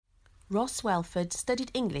Ross Welford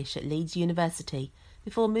studied English at Leeds University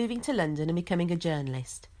before moving to London and becoming a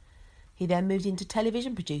journalist. He then moved into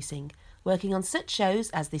television producing, working on such shows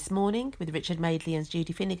as This Morning with Richard Madeley and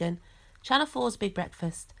Judy Finnegan, Channel 4's Big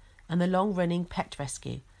Breakfast, and the long-running Pet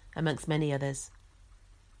Rescue, amongst many others.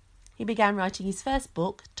 He began writing his first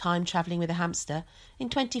book, Time Travelling with a Hamster, in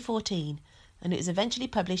 2014, and it was eventually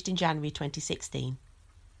published in January 2016.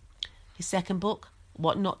 His second book,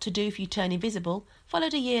 What Not to Do If You Turn Invisible,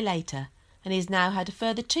 followed a year later, and he has now had a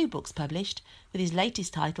further 2 books published, with his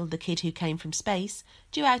latest title, The Kid Who Came From Space,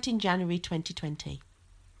 due out in January 2020.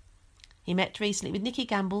 He met recently with Nicky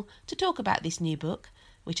Gamble to talk about this new book,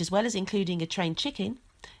 which, as well as including a trained chicken,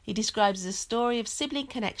 he describes as a story of sibling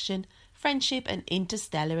connection, friendship and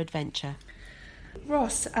interstellar adventure.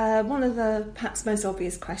 Ross, one of the perhaps most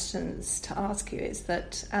obvious questions to ask you is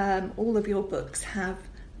that all of your books have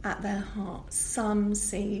at their heart some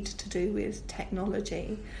seed to do with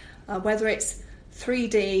technology, whether it's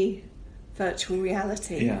 3D virtual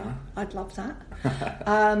reality, yeah. I'd love that,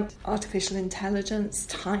 artificial intelligence,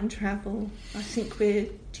 time travel. I think we're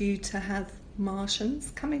due to have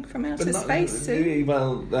Martians coming from outer space soon.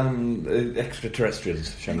 Well,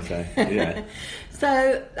 extraterrestrials, shall we say. Yeah.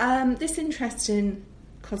 So this interest in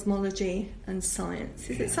cosmology and science,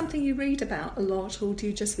 is it something you read about a lot, or do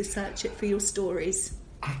you just research it for your stories?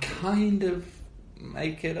 I kind of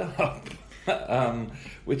make it up,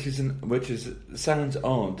 which sounds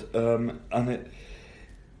odd, and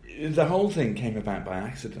the whole thing came about by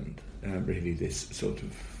accident. Really, this sort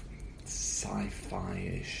of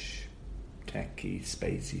sci-fi-ish, techie,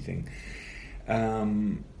 spacey thing.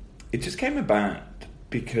 It just came about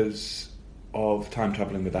because of Time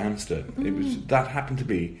Travelling with a Hamster. That happened to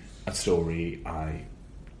be a story I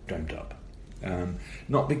dreamt up.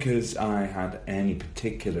 Not because I had any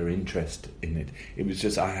particular interest in it. It was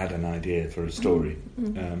just I had an idea for a story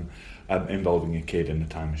involving a kid and a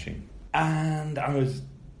time machine. And I was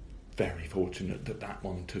very fortunate that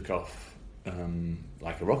one took off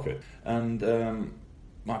like a rocket. And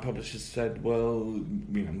my publishers said, well,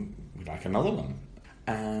 we'd like another one.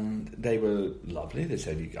 And they were lovely. They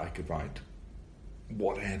said I could write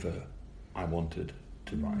whatever I wanted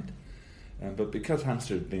to write. But because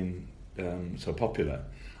Hamster had been so popular,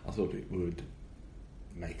 I thought it would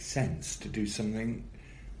make sense to do something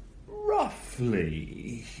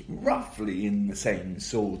roughly in the same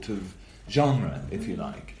sort of genre, if you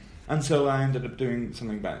like. And so I ended up doing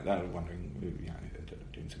something about that. I ended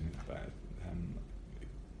up doing something about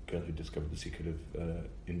a girl who discovered the secret of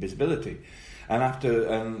invisibility. And after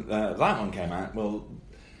that one came out, well,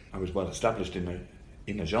 I was well established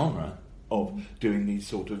in a genre of doing these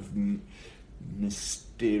sort of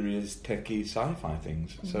mysterious, techie, sci-fi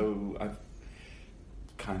things. So I've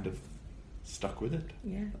kind of stuck with it.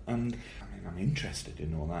 Yeah. And I'm interested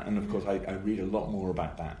in all that. And of course, I read a lot more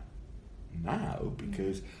about that now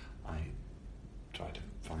because I try to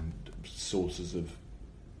find sources of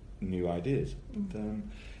new ideas.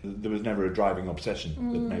 There was never a driving obsession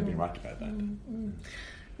that made me write about that.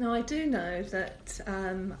 Now, I do know that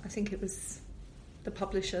I think it was the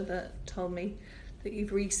publisher that told me that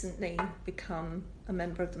you've recently become a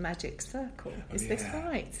member of the Magic Circle. Is this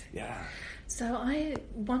right? Yeah. So I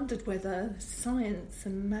wondered whether science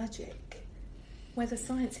and magic, whether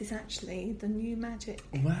science is actually the new magic.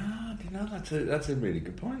 Well, that's a really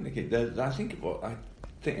good point, Nikki. I think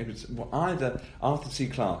it was either Arthur C.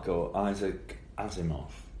 Clarke or Isaac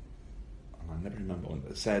Asimov. I never remember one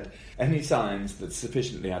that said any science that's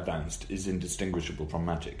sufficiently advanced is indistinguishable from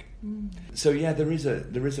magic. So yeah, there is a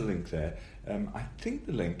link there. I think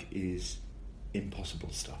the link is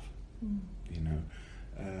impossible stuff.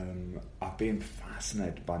 I've been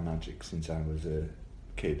fascinated by magic since I was a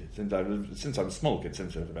kid. Since I was a small kid,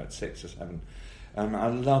 since I was about 6 or 7. I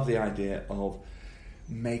love the idea of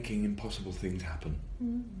making impossible things happen.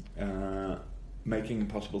 Making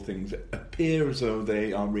impossible things appear as though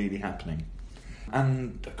they are really happening.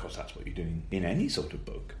 And of course that's what you're doing in any sort of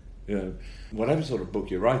book. Whatever sort of book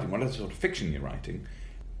you're writing, whatever sort of fiction you're writing,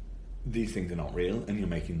 these things are not real, and you're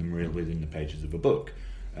making them real within the pages of a book.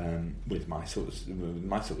 With my sort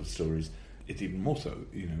of stories, it's even more so.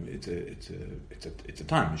 It's a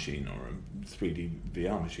time machine or a 3D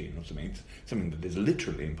VR machine or something. It's something that is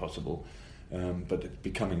literally impossible, but it's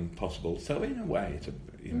becoming possible. So in a way, it's a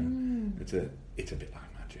bit like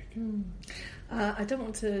magic. I don't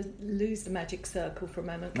want to lose the Magic Circle for a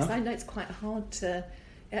moment because I know it's quite hard to.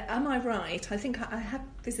 Am I right? I think I have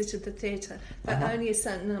visited the theatre, but only a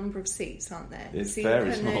certain number of seats, aren't there? It's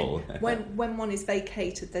very small. When one is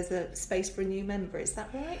vacated, there's a space for a new member. Is that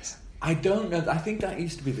right? I don't know. I think that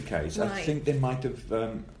used to be the case. Right. I think they might have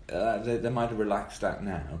they might have relaxed that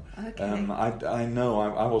now. Okay. I know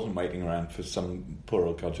I wasn't waiting around for some poor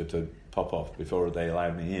old codger to pop off before they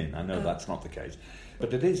allowed me in. I know that's not the case,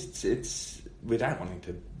 but it's without wanting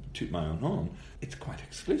to toot my own horn, it's quite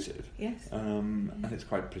exclusive. Yes. And it's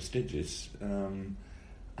quite prestigious. And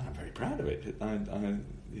I'm very proud of it. It's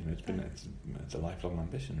a lifelong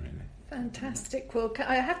ambition, really. Fantastic. Well,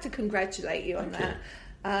 I have to congratulate you on that.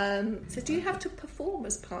 So do you have to perform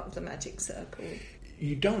as part of the Magic Circle?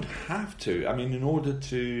 You don't have to. I mean, in order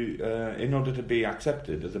to be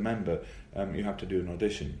accepted as a member, you have to do an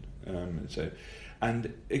audition. And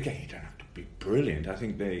again, you don't have to be brilliant. I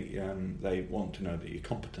think they want to know that you're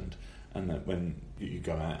competent, and that when you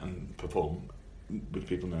go out and perform, with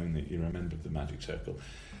people knowing that you're a member of the Magic Circle,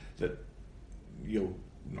 that you're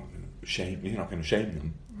not going to shame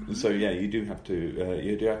them. Mm-hmm. So yeah, you do have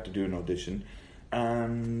to do an audition,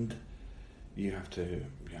 and you have to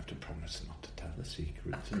promise not to tell the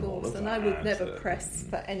secrets. Of course, and I would never press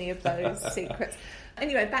for any of those secrets.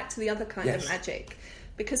 Anyway, back to the other kind of magic,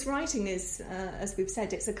 because writing is, as we've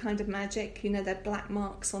said, it's a kind of magic. They're black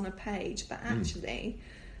marks on a page, but actually,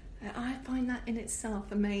 I find that in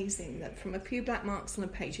itself amazing, that from a few black marks on a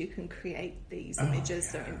page you can create these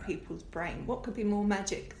images that are in people's brain. What could be more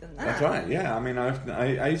magic than that? That's right, yeah. I mean,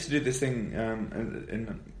 I used to do this thing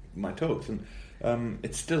in my talks, and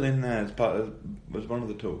it's still in there as one of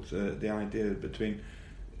the talks, the idea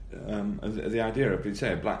of, you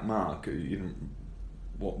say, a black mark,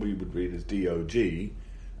 what we would read as DOG,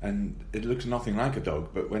 and it looks nothing like a dog,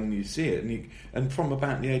 but when you see it, and from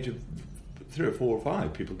about the age of 3 or 4 or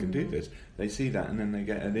 5, people can do this. They see that, and then they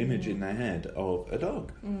get an image in their head of a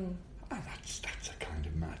dog. That's a kind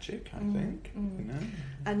of magic, I think.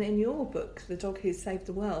 And in your book, The Dog Who Saved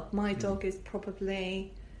the World, my dog is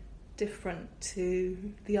probably different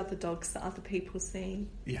to the other dogs that other people see.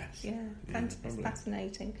 Yes. Yeah, it's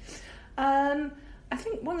fascinating. I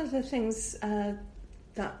think one of the things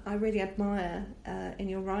that I really admire in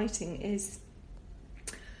your writing is,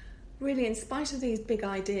 really, in spite of these big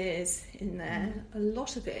ideas in there, a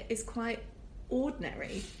lot of it is quite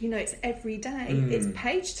ordinary. It's everyday. It's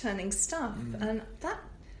page-turning stuff. And that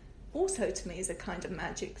also, to me, is a kind of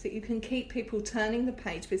magic, that you can keep people turning the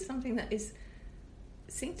page with something that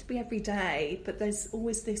seems to be every day, but there's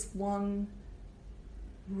always this one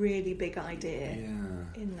really big idea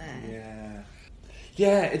in there.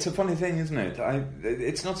 Yeah, it's a funny thing, isn't it?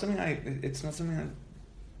 It's not something I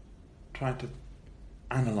try to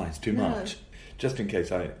analyse too much, just in case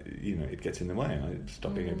it gets in the way and I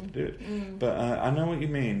stop being able to do it. But I know what you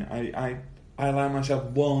mean. I allow myself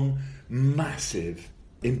one massive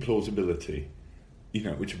implausibility,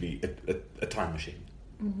 which would be a time machine,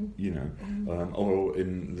 or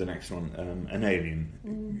in the next one, an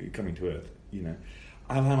alien coming to Earth.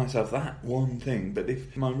 I allow myself that one thing, but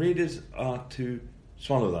if my readers are to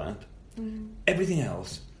swallow that, everything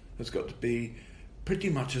else has got to be pretty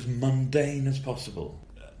much as mundane as possible.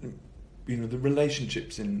 The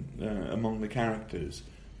relationships among the characters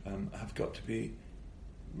have got to be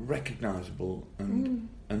recognisable and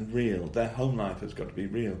real. Their home life has got to be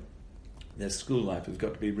real. Their school life has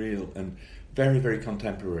got to be real and very, very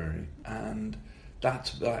contemporary. And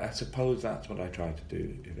I suppose that's what I try to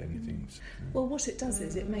do, if anything. Well, what it does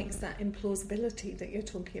is it makes that implausibility that you're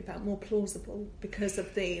talking about more plausible because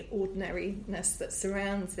of the ordinariness that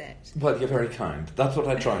surrounds it. Well, you're very kind. That's what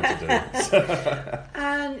I try to do.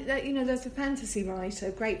 And, there's a fantasy writer,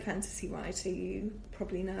 a great fantasy writer, you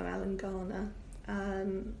probably know, Alan Garner.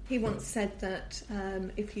 He once said that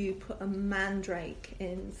if you put a mandrake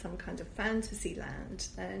in some kind of fantasy land,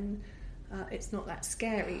 then it's not that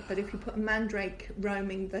scary, but if you put a mandrake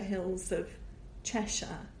roaming the hills of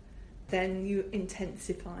Cheshire, then you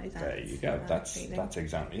intensify that. There you go. That's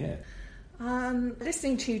exactly it.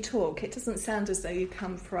 Listening to you talk, it doesn't sound as though you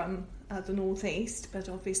come from the northeast, but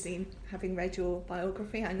obviously, having read your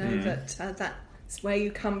biography, I know that that's where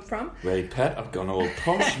you come from. Ray Pet, I've gone all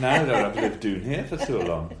posh now that I've lived down here for so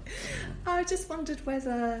long. I just wondered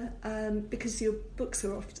whether, because your books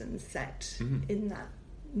are often set in that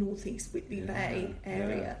northeast Whitley Bay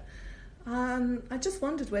area. I just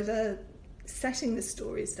wondered whether setting the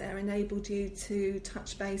stories there enabled you to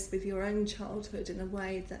touch base with your own childhood in a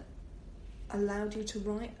way that allowed you to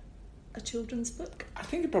write a children's book. I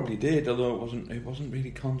think it probably did, although it wasn't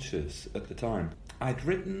really conscious at the time. I'd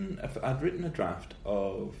written a draft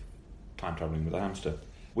of Time Travelling with a Hamster,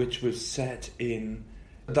 which was set in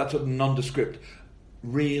that sort of nondescript,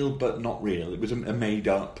 real but not real. It was a made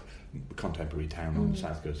up contemporary town on the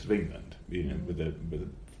south coast of England, with a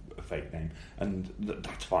fake name, and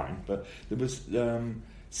that's fine. But there was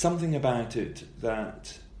something about it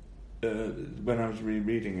that when I was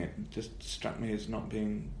rereading it just struck me as not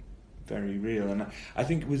being very real, and I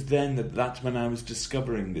think it was then that's when I was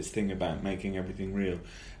discovering this thing about making everything real.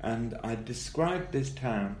 And I described this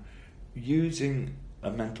town using a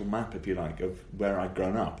mental map, if you like, of where I'd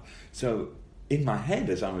grown up. So in my head,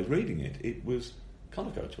 as I was reading it, it was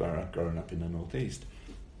Cullercoats, where I'd grown up in the northeast.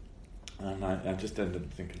 And I just ended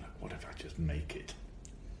up thinking, like, what if I just make it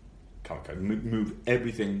Cullercoats, move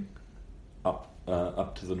everything up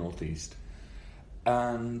to the northeast?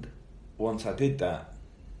 And once I did that,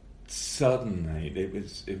 suddenly it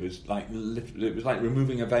was like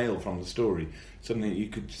removing a veil from the story. Suddenly you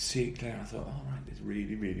could see it clear. I thought, oh right, this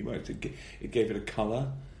really, really works. It gave it a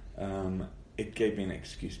colour. It gave me an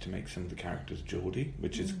excuse to make some of the characters Geordie,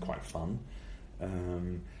 which is quite fun.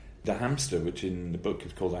 The hamster, which in the book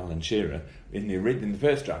is called Alan Shearer, in the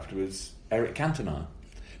first draft was Eric Cantona.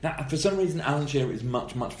 Now, for some reason, Alan Shearer is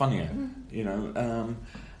much, much funnier, you know.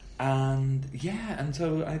 And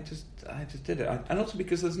so I just did it. And also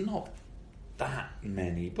because there's not that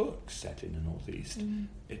many books set in the northeast,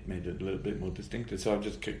 it made it a little bit more distinctive. So I've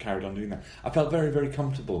just carried on doing that. I felt very, very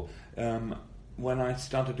comfortable. When I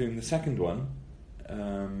started doing the second one,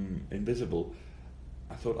 Invisible,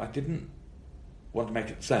 I thought I didn't want to make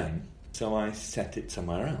it the same, so I set it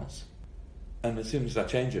somewhere else. And as soon as I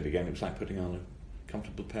changed it again, it was like putting on a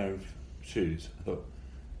comfortable pair of shoes. I thought,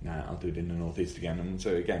 nah, I'll do it in the northeast again. And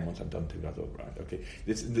so again, once I've done two, I thought, right, okay,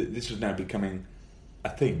 this was now becoming a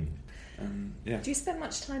thing. Yeah. Do you spend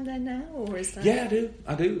much time there now, or is that? Yeah,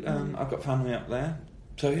 I do. I've got family up there,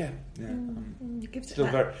 so yeah. I'm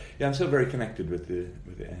still very connected with the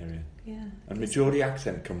area. Yeah. And my Geordie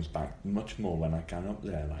accent comes back much more when I can up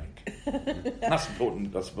there. Like that's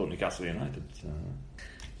important. That's supporting Newcastle United.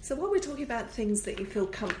 So while we're talking about things that you feel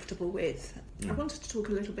comfortable with, I wanted to talk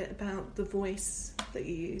a little bit about the voice that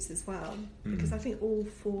you use as well, because I think all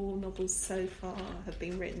 4 novels so far have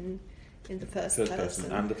been written in the first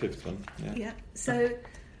person. And the 5th one. Yeah. So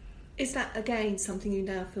is that, again, something you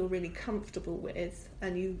now feel really comfortable with,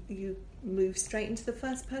 and you move straight into the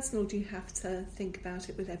first person, or do you have to think about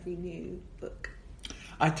it with every new book?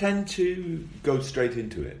 I tend to go straight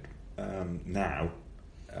into it now.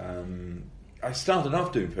 I started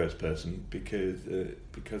off doing first person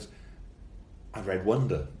because I read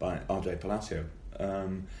Wonder by R.J. Palacio,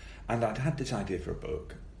 and I'd had this idea for a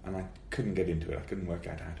book, and I couldn't get into it. I couldn't work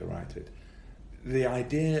out how to write it. The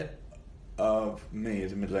idea of me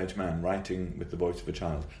as a middle-aged man writing with the voice of a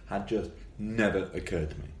child had just never occurred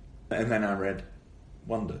to me. And then I read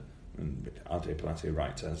Wonder, and R.J. Palacio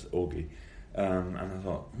writes as Augie, and I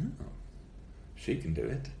thought, she can do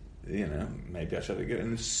it. You know, maybe I should have.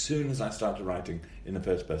 And as soon as I started writing in the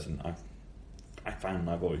first person, I found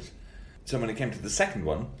my voice. So when it came to the second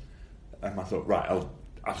one, I thought, right, I'll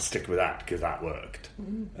stick with that because that worked.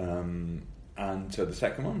 And so the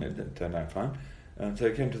second one, it turned out fine. And so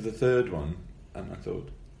it came to the third one, and I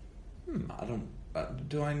thought,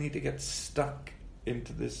 do I need to get stuck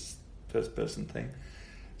into this first person thing?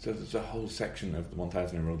 So there's a whole section of the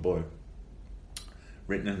 1,000-Year-Old Boy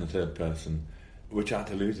written in the third person, which I had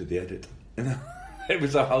to lose at the edit. It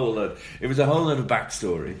was a whole lot of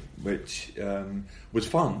backstory, which was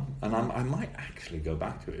fun, and I might actually go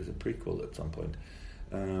back to it as a prequel at some point.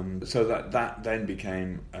 So that then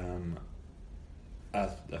became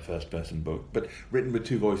a first-person book, but written with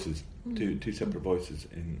 2 voices, two separate voices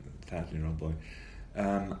in 1,000-Year-Old Boy.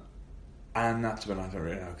 And that's when I thought,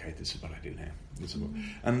 okay, this is what I do now. This is what,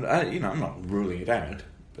 and I'm not ruling it out,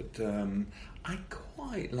 but I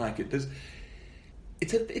quite like it.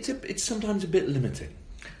 It's sometimes a bit limiting.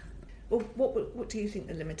 Well, what do you think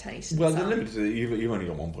the limitations are? Well, the limit is that you've only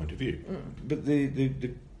got one point of view. But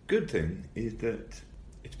the good thing is that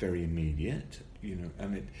it's very immediate, you know,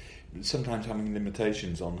 and it sometimes having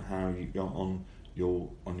limitations on how you go on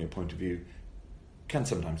your point of view can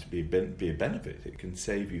sometimes be a benefit. It can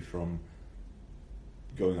save you from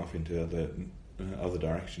going off into other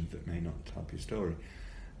directions that may not help your story.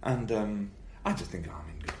 And I just think I'm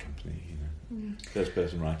in good company, you know. First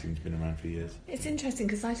person writing's been around for years. It's interesting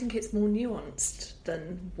because I think it's more nuanced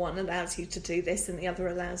than one allows you to do this and the other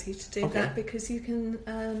allows you to do that, because you can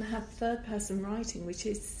have third person writing which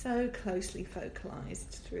is so closely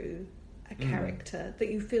focalised through a character that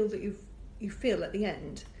you feel at the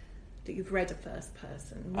end that you've read a first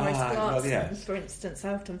person. Whereas for instance,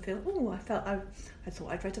 I often feel, I thought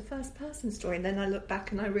I'd read a first person story, and then I look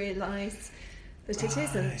back and I realise that it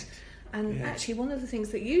isn't. And actually, one of the things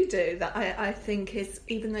that you do that I think is,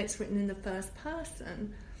 even though it's written in the first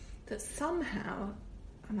person, that somehow,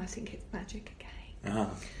 and I think it's magic again,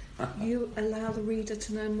 you allow the reader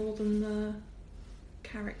to know more than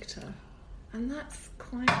character, and that's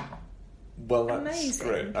quite Well, that's amazing.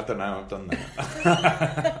 great. I don't know how I've done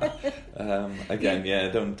that.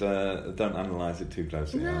 Again, don't analyse it too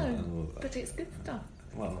closely. No, but it's good stuff.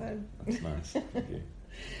 Well, So. that's nice. Thank you.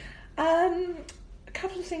 A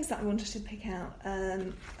couple of things that I wanted to pick out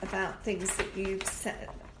about things that you've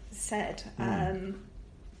said.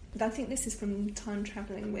 I think this is from Time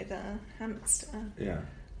Travelling with a Hamster. Yeah.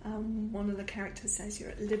 One of the characters says you're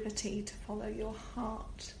at liberty to follow your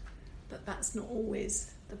heart, but that's not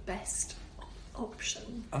always the best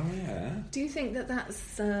option. Oh, yeah. Do you think that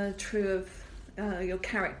that's true of your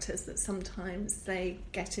characters, that sometimes they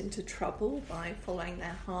get into trouble by following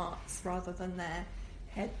their hearts rather than their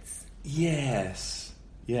heads? Yes,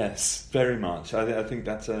 very much. I think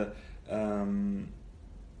that's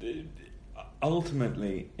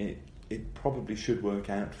ultimately it probably should work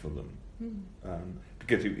out for them,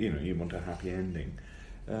 because you want a happy ending.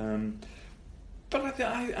 But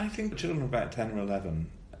I think children about 10 or 11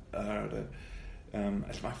 are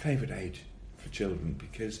it's my favourite age for children,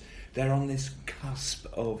 because they're on this cusp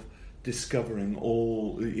of discovering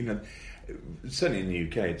all. Certainly in the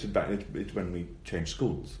UK, it's when we change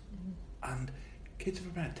schools. And kids of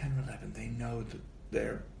about 10 or 11, they know that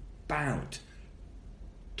they're about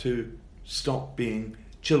to stop being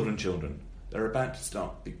children. They're about to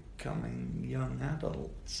start becoming young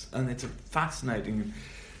adults. And it's a fascinating,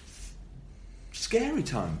 scary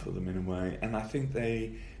time for them in a way. And I think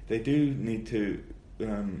they do need to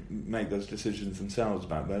make those decisions themselves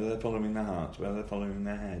about whether they're following their hearts, whether they're following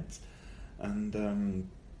their heads. And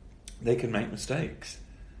they can make mistakes.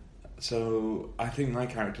 So I think my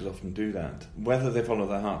characters often do that. Whether they follow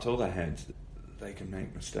their hearts or their heads, they can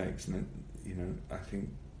make mistakes. And I think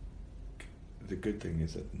the good thing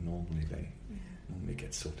is that normally they normally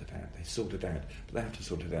get sorted out. They sort it out, but they have to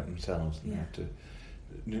sort it out themselves. And they have to,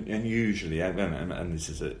 and usually, and this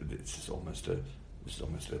is almost a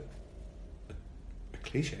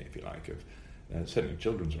cliche, if you like, of certainly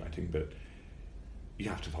children's writing, but you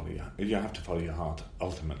have to follow your heart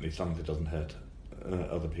ultimately, as long as it doesn't hurt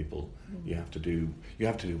other people. You have to do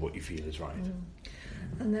what you feel is right.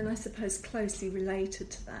 And then I suppose closely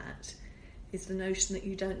related to that is the notion that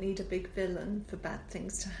you don't need a big villain for bad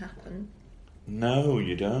things to happen. No,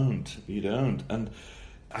 you don't, and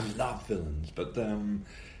I love villains, but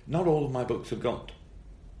not all of my books have got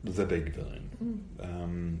the big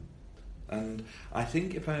villain. And I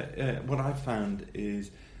think what I've found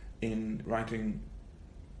is, in writing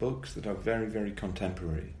books that are very, very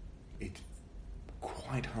contemporary, it's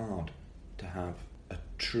quite hard to have a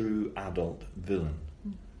true adult villain.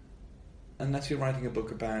 Unless you're writing a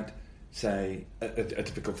book about, say, a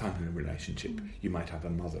typical family relationship. You might have a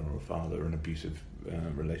mother or a father, an abusive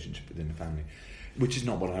relationship within a family, which is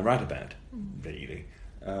not what I write about, really.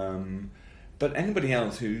 But anybody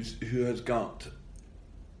else who has got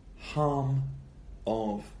harm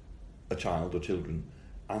of a child or children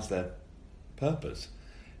as their purpose,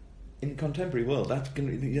 in contemporary world, that's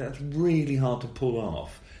really hard to pull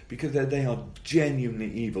off, because they are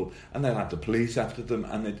genuinely evil, and they'll have the police after them,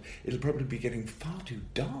 and it'll probably be getting far too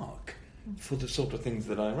dark for the sort of things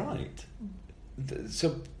that I write.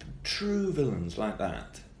 So true villains like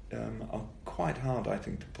that are quite hard, I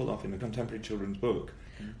think, to pull off in a contemporary children's book.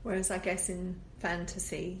 Whereas I guess in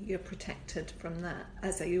fantasy you're protected from that,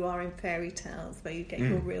 as you are in fairy tales where you get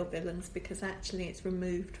your real villains, because actually it's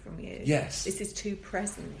removed from you. Yes, this is too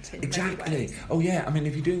present in exactly. many ways. Oh yeah, I mean,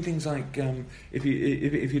 if you're doing things like if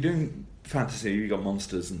you're doing fantasy, you've got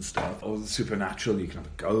monsters and stuff, or the supernatural, you can have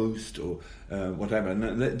a ghost or whatever,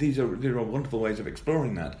 and these are wonderful ways of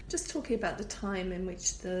exploring that. Just talking about the time in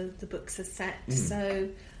which the books are set, so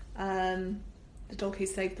The Dog Who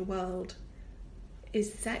Saved the World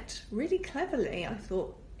is set really cleverly, I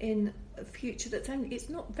thought, in a future it's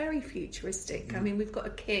not very futuristic. I mean, we've got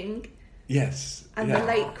a king, yes, and the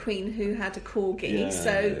late queen who had a corgi,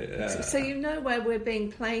 so you know where we're being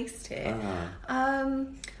placed here.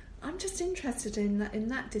 I'm just interested in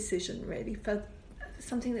that decision, really, for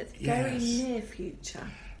something that's very near future.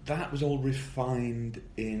 That was all refined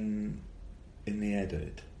in the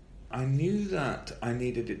edit. I knew that I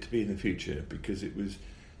needed it to be in the future, because it was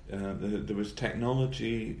there was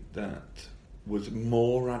technology that was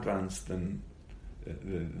more advanced than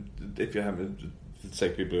if you haven't, say,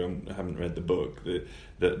 people who haven't read the book,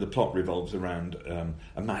 the plot revolves around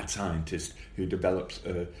a mad scientist who develops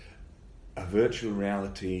a virtual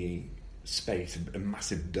reality space, a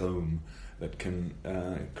massive dome that can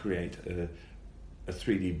create a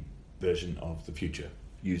 3D version of the future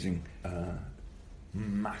using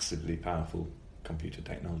massively powerful computer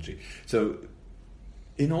technology. So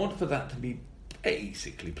in order for that to be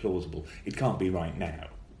basically plausible. It can't be right now,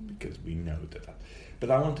 because we know that.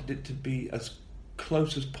 But I wanted it to be as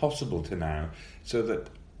close as possible to now, so that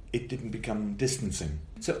it didn't become distancing.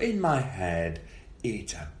 So in my head,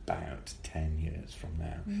 it's about 10 years from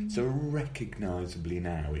now. So recognisably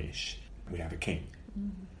now-ish, we have a king.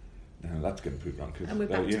 Now that's going to prove wrong. And we're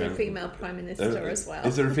back to a female Prime Minister as well.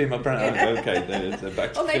 Is there a female Prime Minister? Okay,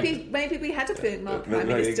 back to or maybe we had a female Prime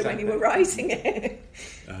Minister when you were writing it.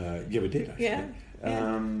 Yeah, we did, actually.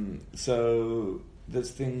 Yeah. So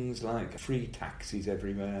there's things like free taxis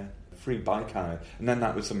everywhere, free bike hire, and then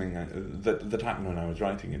that was something that happened when I was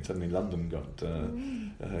writing it. Suddenly London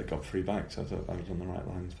got free bikes. I thought I was on the right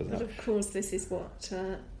lines for that. But of course, this is what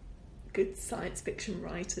good science fiction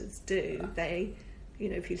writers do. They,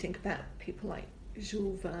 if you think about people like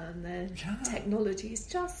Jules Verne, their technology is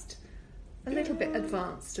just a little bit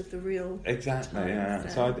advanced of the real. Exactly. time, Yeah.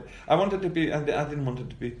 So I wanted to be. I didn't want it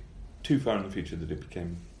to be too far in the future that it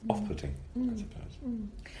became off-putting, I suppose.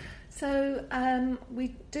 So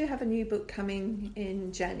we do have a new book coming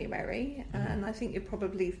in January, and I think you're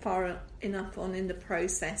probably far enough on in the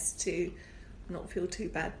process to not feel too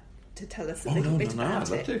bad to tell us a little bit about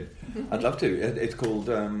it. I'd love to. It's called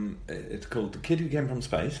The Kid Who Came from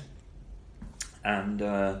Space, and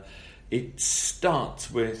it starts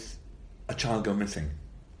with a child gone missing.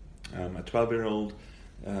 A 12-year-old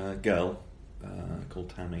girl called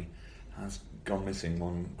Tammy has gone missing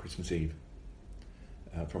one Christmas Eve.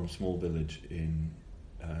 From a small village in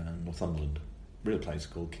Northumberland, real place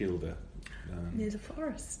called Kielder. Near the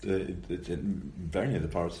forest. It's very near the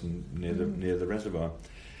forest and near the reservoir.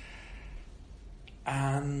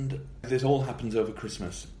 And this all happens over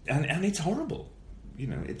Christmas, and it's horrible.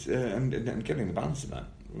 It's and getting the balance of that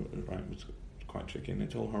right was quite tricky, and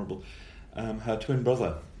it's all horrible. Her twin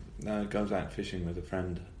brother goes out fishing with a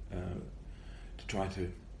friend to try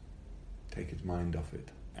to take his mind off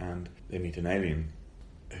it, and they meet an alien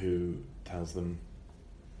who tells them,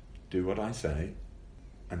 do what I say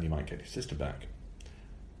and you might get your sister back.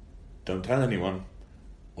 Don't tell anyone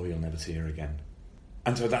or you'll never see her again.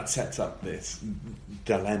 And so that sets up this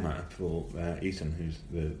dilemma for Ethan, who's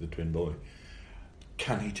the twin boy.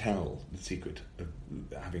 Can he tell the secret of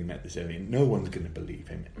having met this alien? No one's going to believe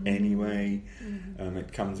him anyway.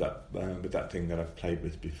 It comes up with that thing that I've played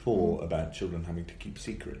with before about children having to keep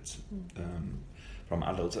secrets from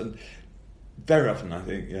adults. And very often, I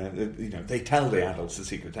think, they tell the adults the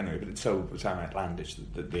secret anyway, but it's so outlandish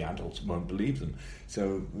that the adults won't believe them.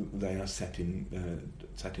 So they are set in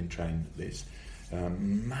train this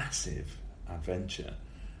massive adventure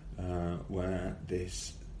where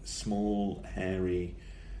this small, hairy,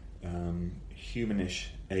 humanish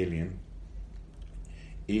alien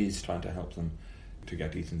is trying to help them to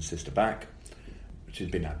get Ethan's sister back, which has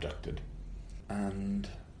been abducted, and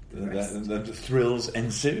the thrills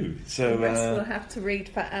ensue. So the rest we'll have to read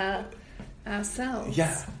for ourselves.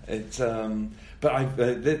 Yeah, it's but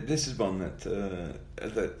this is one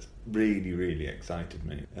that really, really excited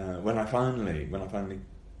me. When I finally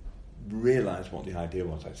realised what the idea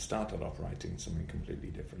was, I started off writing something completely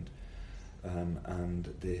different, and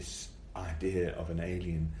this idea of an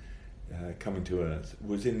alien coming to Earth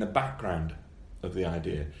was in the background of the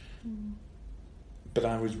idea, but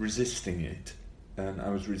I was resisting it. And I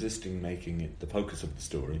was resisting making it the focus of the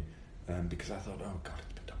story because I thought, oh God,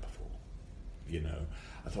 it's been done before.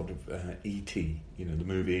 I thought of E.T., the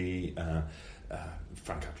movie.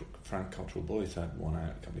 Frank Cottrell Boyce had one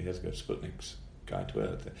out a couple of years ago, Sputnik's Guide to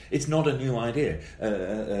Earth. It's not a new idea.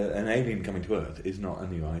 An alien coming to Earth is not a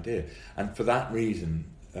new idea. And for that reason,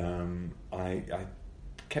 I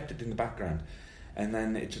kept it in the background. And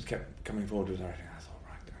then it just kept coming forward with everything. I thought,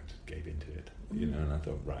 right, I just gave into it. And I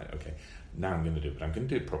thought, right, okay, now I'm going to do it. I'm going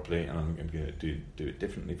to do it properly, and I'm going to do it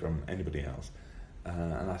differently from anybody else.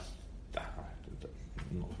 And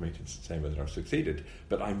not for me to say whether I've succeeded,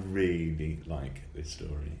 but I really like this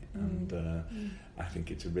story, and I think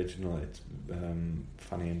it's original. It's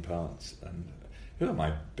funny in parts, and who am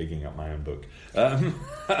I bigging up my own book? Well,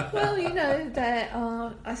 there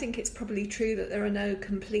are. I think it's probably true that there are no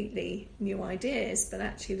completely new ideas, but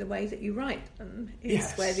actually the way that you write them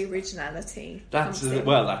is where the originality comes in.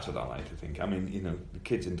 Well, that's what I like to think. I mean, the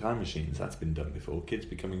kids in time machines, that's been done before. Kids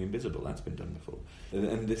becoming invisible, that's been done before.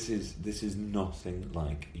 And this is nothing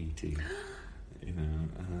like E.T.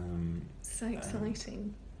 So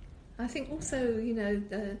exciting. I think also,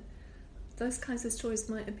 those kinds of stories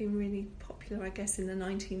might have been really popular, I guess, in the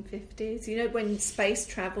 1950s. When space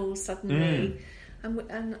travel suddenly,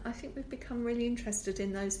 and I think we've become really interested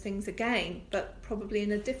in those things again, but probably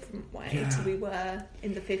in a different way to we were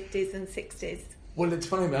in the 50s and 60s. Well, it's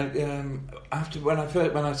funny. After when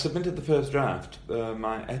I submitted the first draft,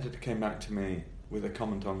 my editor came back to me with a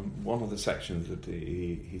comment on one of the sections that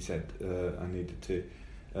he said I needed to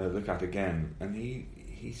look at again, and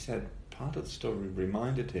he said part of the story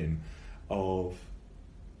reminded him of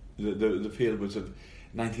the feel was of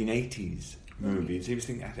 1980s movies. He was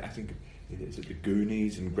thinking, I think, is it the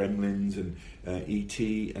Goonies and Gremlins and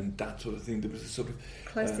E.T. and that sort of thing? There was a sort of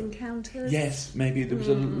Close Encounters. Yes, maybe there was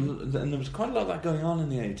and there was quite a lot of that going on in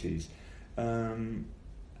the 80s.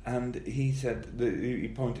 And he said that he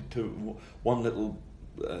pointed to one little.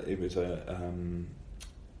 It was a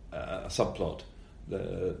subplot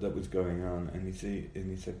that was going on, and he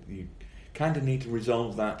said you kind of need to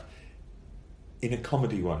resolve that in a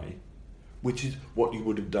comedy way, which is what you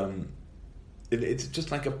would have done. It's just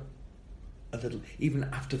like a little, even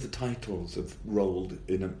after the titles have rolled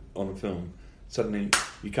on a film, suddenly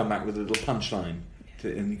you come back with a little punchline,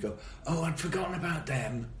 and you go, "Oh, I'd forgotten about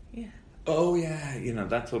them." Yeah. Oh yeah,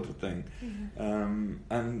 that sort of thing. Yeah.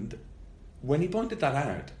 And when he pointed that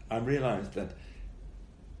out, I realised that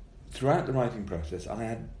throughout the writing process, I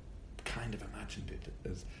had kind of imagined it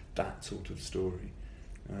as that sort of story,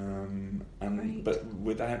 but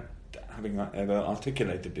without having ever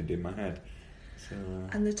articulated it in my head. So,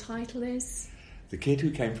 and the title is? The Kid Who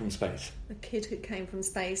Came From Space. The Kid Who Came From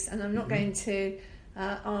Space. And I'm not going to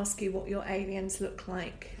ask you what your aliens look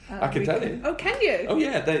like. I can tell you. Oh, can you? Oh,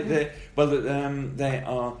 yeah. They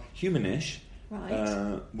are humanish,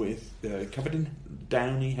 right? with covered in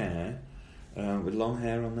downy hair, with long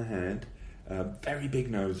hair on the head, very big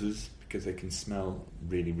noses because they can smell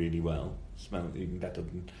really, really well. Smell even better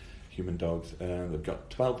than human dogs. They've got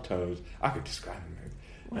 12 toes. I could describe them.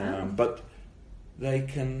 Wow. But they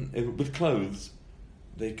can, with clothes,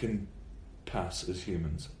 they can pass as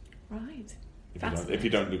humans. Right. If you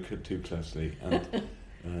don't look too closely,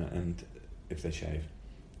 and if they shave.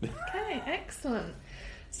 Okay, excellent.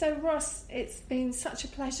 So Ross, it's been such a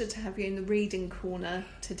pleasure to have you in the reading corner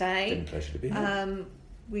today. It's been a pleasure to be here.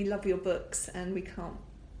 We love your books, and we can't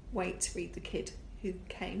wait to read The Kid Who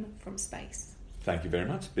Came From Space. Thank you very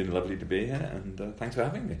much. It's been lovely to be here, and thanks for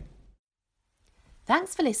having me.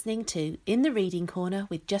 Thanks for listening to In the Reading Corner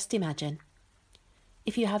with Just Imagine.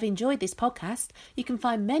 If you have enjoyed this podcast, you can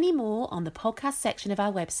find many more on the podcast section of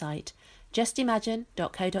our website,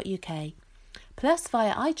 justimagine.co.uk, plus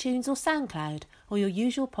via iTunes or SoundCloud or your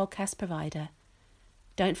usual podcast provider.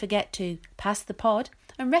 Don't forget to pass the pod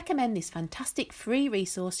and recommend this fantastic free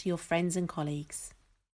resource to your friends and colleagues.